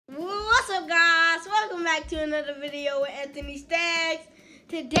back to another video with Anthony Staggs.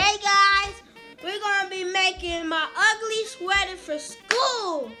 Today, guys, we're going to be making my ugly sweater for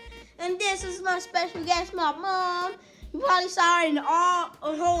school. And this is my special guest, my mom. You probably saw her in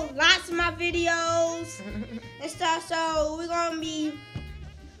lots of my videos and stuff. So we're going to be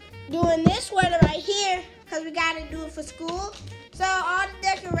doing this sweater right here because we got to do it for school. So all the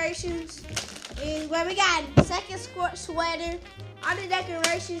decorations is where we got second sweater. All the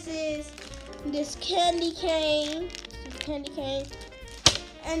decorations is this candy cane, and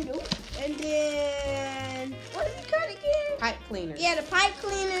then what is it called again? Pipe cleaners. Yeah, the pipe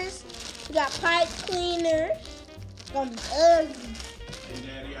cleaners. We got pipe cleaners. It's gonna be ugly. And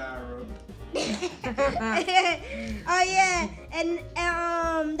Daddy Ira. Oh yeah, and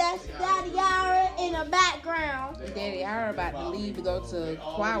that's Daddy Ira in the background. Daddy Ira about to leave to go to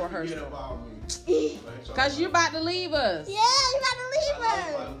choir rehearsal. Yeah, Cause you're about to leave us. you about to leave I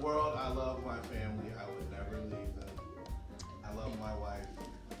us. love my world. I love my family. I would never leave them. I love my wife.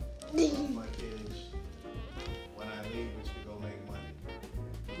 I love my kids. When I leave, it's to go make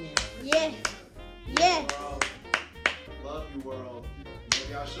money. Yeah. Yeah. World, love you, world.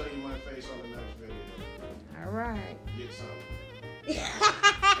 Maybe I'll show you my face on the next video. All right. Get some.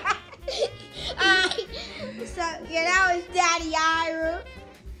 So yeah, that was Daddy Ira.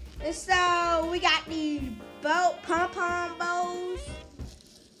 And so we got these pom-pom bows.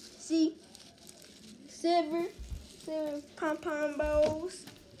 See? Silver pom-pom bows.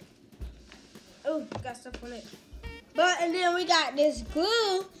 Oh, got stuff on it. And then we got this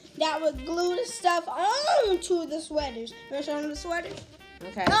glue that would glue the stuff onto the sweaters. You want to show them the sweaters?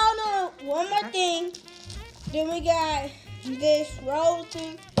 Okay. No, one more thing. Then we got this roll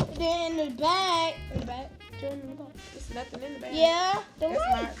thing. Then in the back. There's nothing in the bag. Yeah, the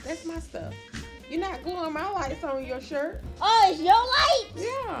lights. That's my stuff. You're not gluing my lights on your shirt. Oh, it's your lights?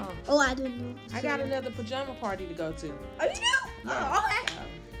 Yeah. Oh, I didn't know. I got another pajama party to go to. Oh, you do? Yeah. Oh, okay.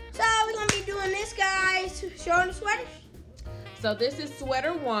 So we're going to be doing this, guys. Showing the sweaters. So this is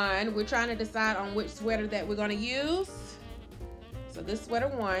sweater 1. We're trying to decide on which sweater that we're going to use. So this is sweater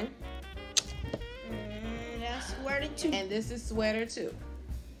 1. And that's sweater 2. And this is sweater 2.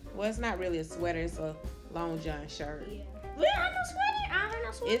 Well, it's not really a sweater. It's a long john shirt. Yeah. We don't have no sweater. I don't have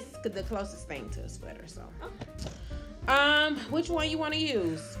no sweater. It's the closest thing to a sweater. So, Okay. which one you want to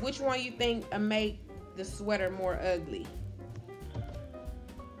use? Which one you think make the sweater more ugly?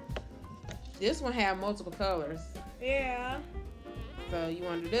 This one have multiple colors. Yeah. So you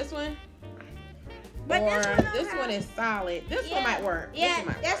want to do this one? But or this one is solid. This one might work. Yeah, This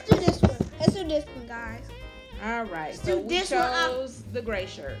one might let's work. do this one. Let's do this one, guys. All right. Let's So do we this one up. chose the gray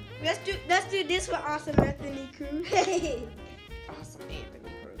shirt. Let's do this one, Awesome Anthony Crew. Awesome Anthony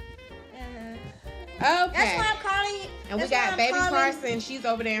Crew. That's Okay. what I'm calling it. And we That's got what Baby I'm calling- Carson. She's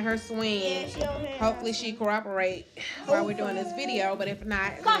over there in her swing. Yeah, she over there. Hopefully she cooperate while we're doing this video. But if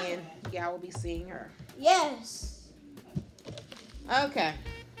not, then y'all will be seeing her. Yes. Okay.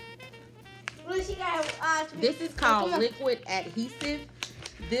 Look, she got This is called liquid adhesive.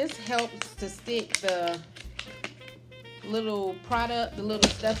 This helps to stick the little product, the little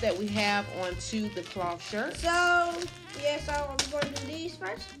stuff that we have onto the cloth shirt. So, yeah, so we're going to do these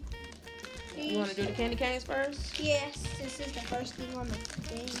first. You want to do the candy canes first? Yes, this is the first thing on the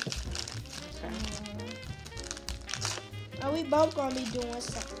thing. Okay. Oh, we both going to be doing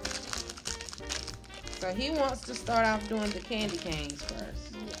something. So he wants to start off doing the candy canes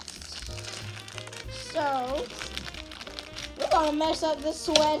first. Yes. So, we're going to mess up this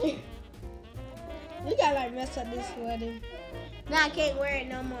sweater. We got to mess up this sweater. Now I can't wear it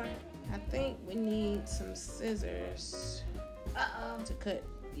no more. I think we need some scissors Uh-oh. to cut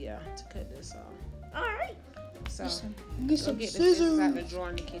this off. All right. So Get go some get the scissors scissors. out the drawer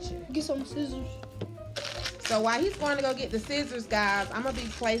in the kitchen. Get some scissors. So while he's going to go get the scissors, guys, I'm going to be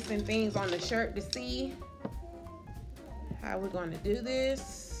placing things on the shirt to see how we're going to do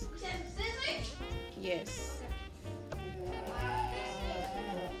this. Scissors? Yes.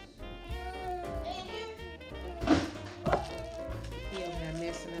 He over there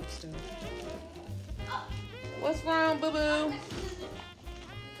messing up stuff. What's wrong, boo-boo?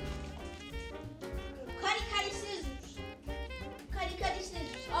 Cutty scissors. Cutty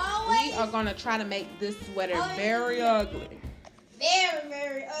scissors. Always. We are going to try to make this sweater Oh, very yeah. ugly. Very,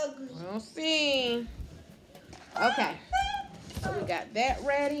 very ugly. We'll see. Okay. So we got that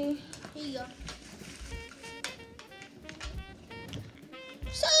ready. Here you go.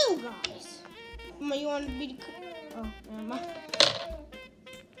 So, guys. Mama, you want to be the... Oh, Mama.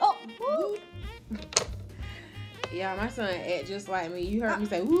 Oh, woo. Yeah, my son act just like me. You heard me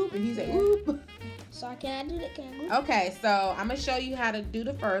say whoop, and he said whoop. So can I do that? Can I do it? Okay, so I'm gonna show you how to do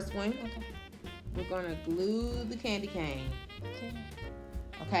the first one. Okay. we're gonna glue the candy cane. Okay.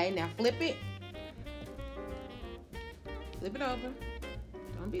 Okay, now flip it. Flip it over.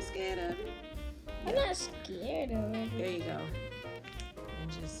 Don't be scared of it. I'm not scared of it. There you go.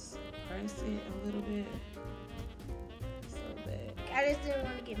 And just press it a little bit so that I just didn't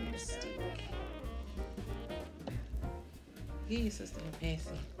want to get messed up. give your sister a passy.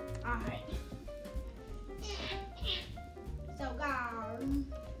 Alright. So, guys.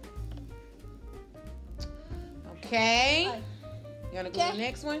 Okay. Alright. You wanna go to Okay. the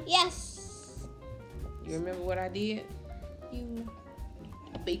next one? Yes. You remember what I did? You.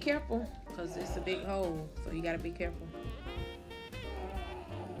 Be careful, because it's a big hole, so you gotta be careful.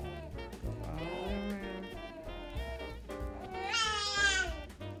 Go all the way around.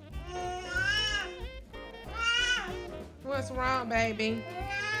 What's wrong, baby?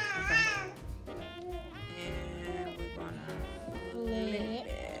 Okay. And we're gonna flip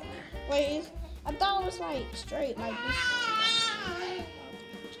it. Wait, I thought it was like straight, like this.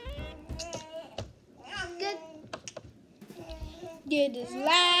 Good. Did this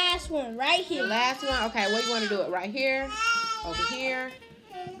last one right The here. last one, okay, where you wanna do it? Right here? Over here?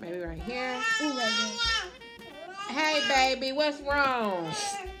 Maybe right here? Ooh, right Hey, baby, what's wrong?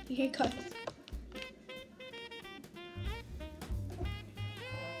 there. Here it comes.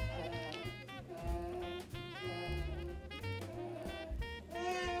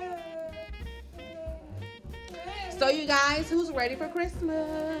 So you guys, who's ready for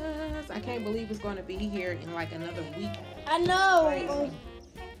Christmas? I can't believe it's gonna be here in like another week. I know. Crazy.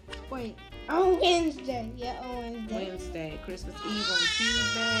 Wait, on Wednesday. Yeah, on Wednesday. Wednesday, Christmas Eve on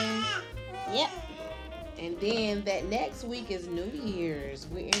Tuesday. Yep. And then that next week is New Year's.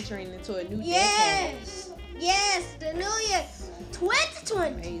 We're entering into a new decade. Yes. Yes, the New Year.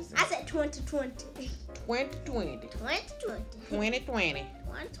 2020. Amazing. I said 2020. 2020. 2020. 2020.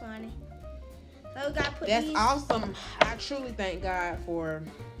 120. So we gotta put That's these. awesome. I truly thank God for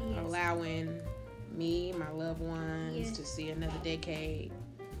Yes. allowing me, my loved ones, Yes. to see another decade.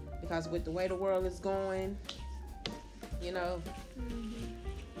 Because with the way the world is going, you know,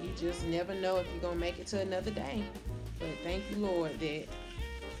 you just never know if you're going to make it to another day. But thank you, Lord, that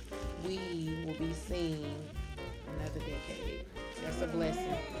we will be seeing another decade. That's a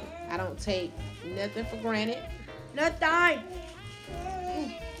blessing. I don't take nothing for granted Nothing.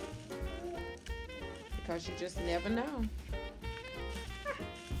 because you just never know.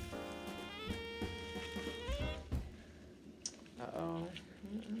 Uh-oh.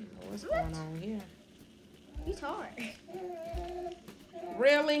 What's going on here? It's hard.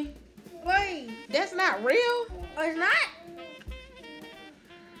 Really? Wait. That's not real? Oh, it's not?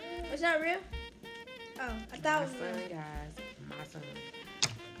 It's not real? Oh, I thought My it was son, real. guys. My son.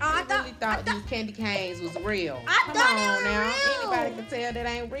 Oh, I I really thought these candy canes was real. I Come thought they on were now. real. Anybody can tell that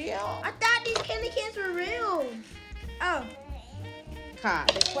ain't real. I thought these candy cans were real. Oh, God,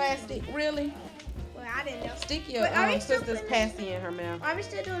 the plastic, really? well, I didn't know. Stick your Wait, are we still sister's putting passy in her mouth. Are we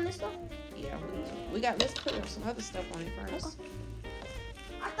still doing this stuff? Yeah, we got. Let's put some other stuff on it first.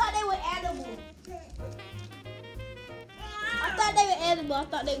 I thought they were edible. I thought they were edible. I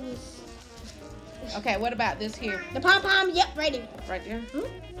thought they was Okay, what about this here? the pom pom. Yep, right there. Right there?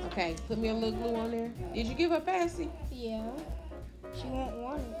 Hmm? Okay, put me a little glue on there. Did you give her passy? Yeah, she won't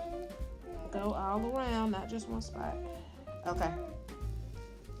want it. Go all around, not just one spot. Okay.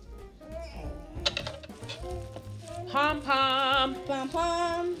 Pom pom. Pom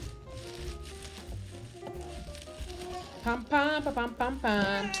pom. Pom pom pom pom pom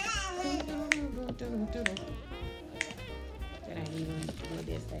pom. That ain't even what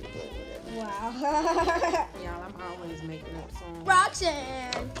this say, but whatever. Wow. Y'all, I'm always making up songs.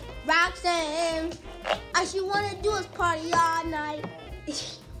 Roxanne, all she wanna do is party all night.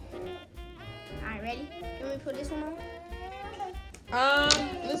 Alright, ready? Let me put this one on.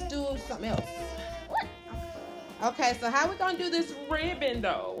 Let's do something else. What? Okay, so how we gonna do this ribbon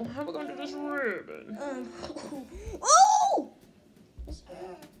though? How we gonna do this ribbon? Ooh!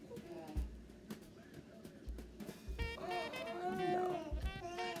 No.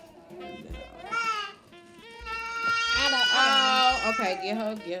 I Oh, okay.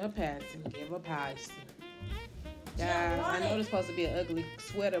 Get her passing. Give her passing. Guys, I know it's supposed to be an ugly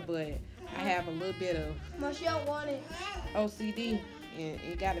sweater, but I have a little bit of Mom, she don't want it. OCD, and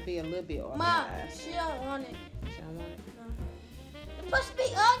it got to be a little bit Mom, organized. she don't want it. She don't want it. It's supposed to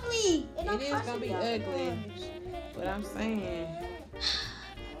be ugly. It is gonna be ugly, but I'm saying,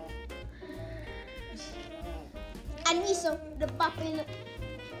 I need some the pop in it.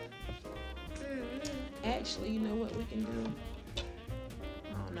 actually, you know what we can do?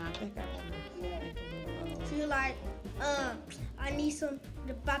 Oh no, I think I want to make a little. Feel like I need some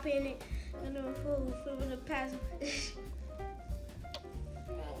the pop in it. And then flipping the pass.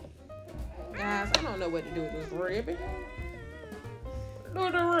 Guys, I don't know what to do with this ribbon.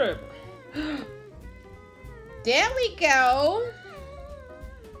 Do the ribbon. There we go.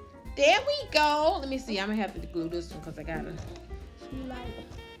 There we go. Let me see. I'm gonna have to glue this one because I gotta.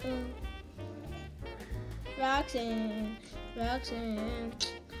 Roxanne.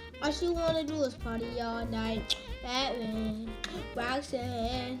 All she wanna do is party all night. Batman.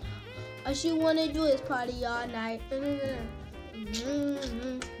 Roxanne. All she wanna do is party all night.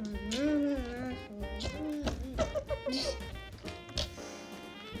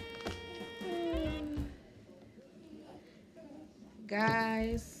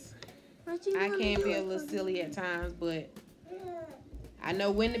 Guys, I can be a little silly at times, but I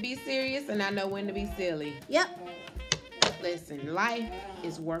know when to be serious and I know when to be silly. Yep. Listen, life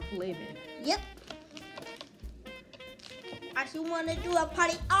is worth living. Yep. I just want to do a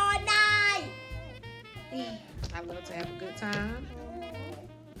party all night. I love to have a good time.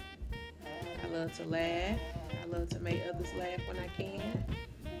 I love to laugh. I love to make others laugh when I can.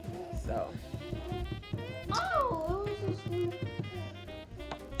 So. Oh, it was just...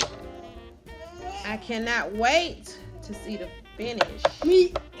 I cannot wait to see the finish.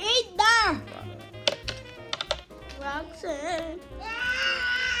 Me either. Roxanne.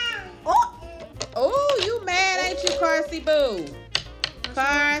 Oh. Oh, you mad, ain't you, Carsey Boo?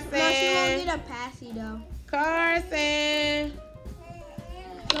 Carson. No, she won't get a passy though. Carson.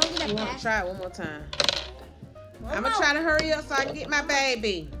 She won't get a You want to passy. try it one more time? One I'm going to more. try to hurry up so I can get my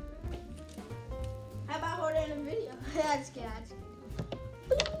baby. How about hold it in the video? I just kidding.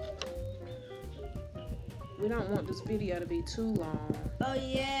 We don't want this video to be too long. Oh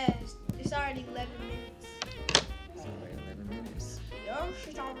yes, it's already 11 minutes. It's already 11 minutes. Yo,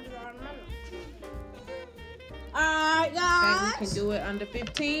 she's already 11 minutes. Alright, Think guys. we can do it under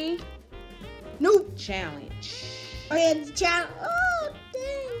 15? Nope. Challenge. Oh yeah, the channel. Oh dang,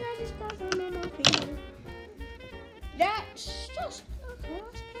 I just got some on my finger. That's just okay.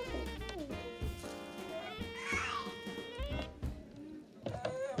 That's perfect.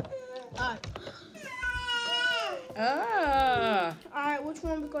 Alright. Alright, which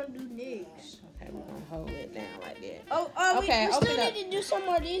one we gonna do next? Okay, we're going to hold it down like that. Oh, Okay, we open still up. need to do some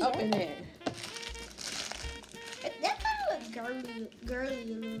more of these. Open right? it. That kind of look girly a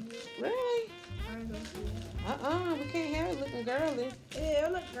little bit. Really? I ain't gonna see it. We can't have it looking girly. Yeah,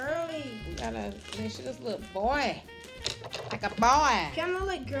 it look girly. We gotta make sure this little boy. Like a boy. Kind of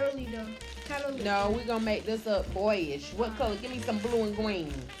look girly though. Kind of. No, we're gonna make this up boyish. What color? Give me some blue and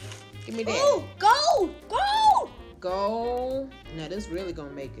green. Give me that. Ooh, gold, gold. Gold. Now this really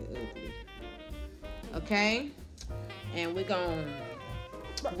gonna make it ugly. Okay? And we gonna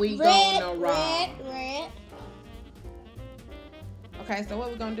Red. rock. Okay, so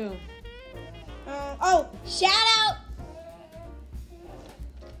what we gonna do? Oh, shout out.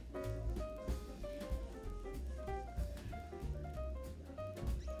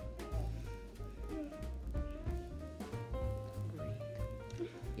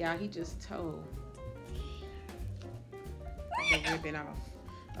 Y'all, he just tore the ribbon off.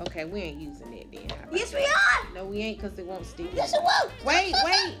 Okay, we ain't using it then. How about Yes, we that? are. No, we ain't, because it won't stick. Yes, it will.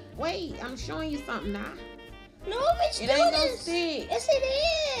 Wait. I'm showing you something now. No, bitch, It do ain't gonna this. stick. Yes, it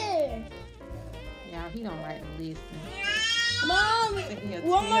is. Y'all, he don't like to listen. Mom, Sitting here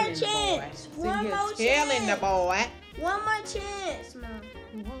one more telling the boy. chance. Sitting One here more telling the chance. boy. One more chance, Mom.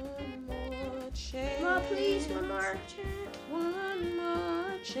 One more chance. Mom, please, one more chance. One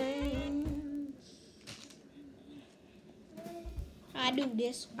more chance. I do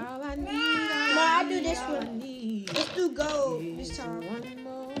this one. All I need. I do this all I one. need Let's do gold is this time. one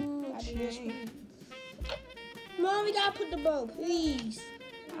more I do this one. chance. Mom, we gotta put the bow, please.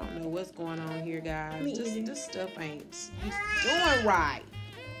 I don't know what's going on here, guys. Me either. This stuff ain't just doing right.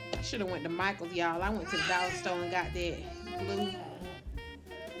 I should have went to Michael's, y'all. I went to the dollar store and got that glue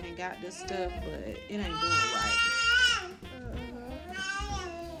and got this stuff, but it ain't doing right.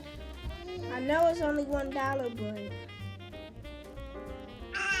 I know it's only $1, but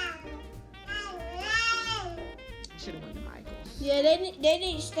I should have went to Michael's. yeah, they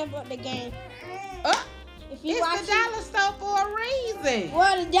need to step up the game. Oh, If you it's watch the dollar store for a reason.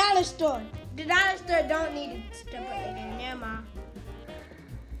 well, the dollar store. The dollar store don't need to step up the game. Never mind.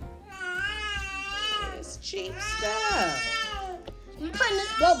 It's cheap stuff. I'm putting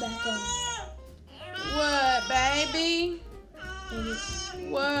this bow back on. What, baby?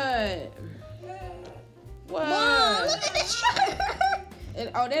 What? What? Mom, look at this shirt.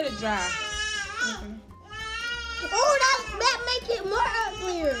 That'll dry. Oh, that make it more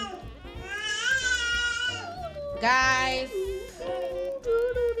uglier. Guys,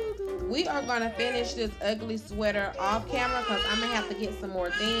 we are gonna finish this ugly sweater off camera because I'm gonna have to get some more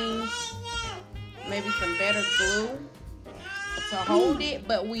things, maybe some better glue to hold it.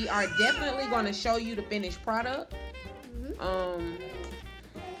 But we are definitely gonna show you the finished product in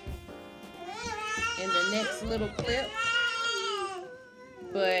the next little clip.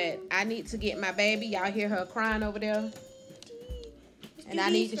 But I need to get my baby. Y'all hear her crying over there. And I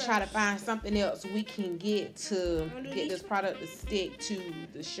need to try to find something else we can get to get this product to stick to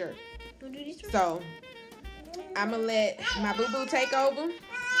the shirt. So, I'm going to let my boo-boo take over.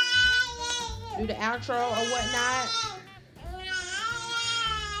 Do the outro or whatnot.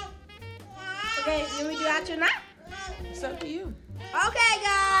 Okay, let me do outro now? It's up to you. Okay,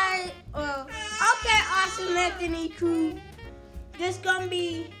 guys. Well, okay, Awesome Anthony crew. This gonna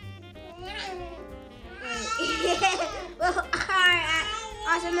be... well, alright,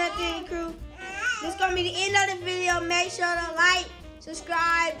 Awesome Anthony crew. This gonna be the end of the video. Make sure to like,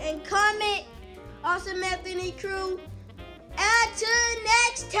 subscribe, and comment. Awesome Anthony crew. Until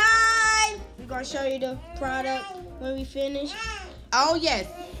next time. We're gonna show you the product when we finish. Oh, yes.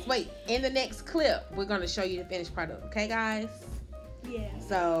 Wait, in the next clip, we're going to show you the finished product. Okay, guys? Yeah.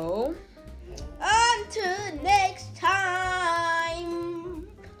 So, until next time.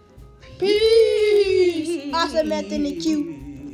 peace. Awesome Anthony Q.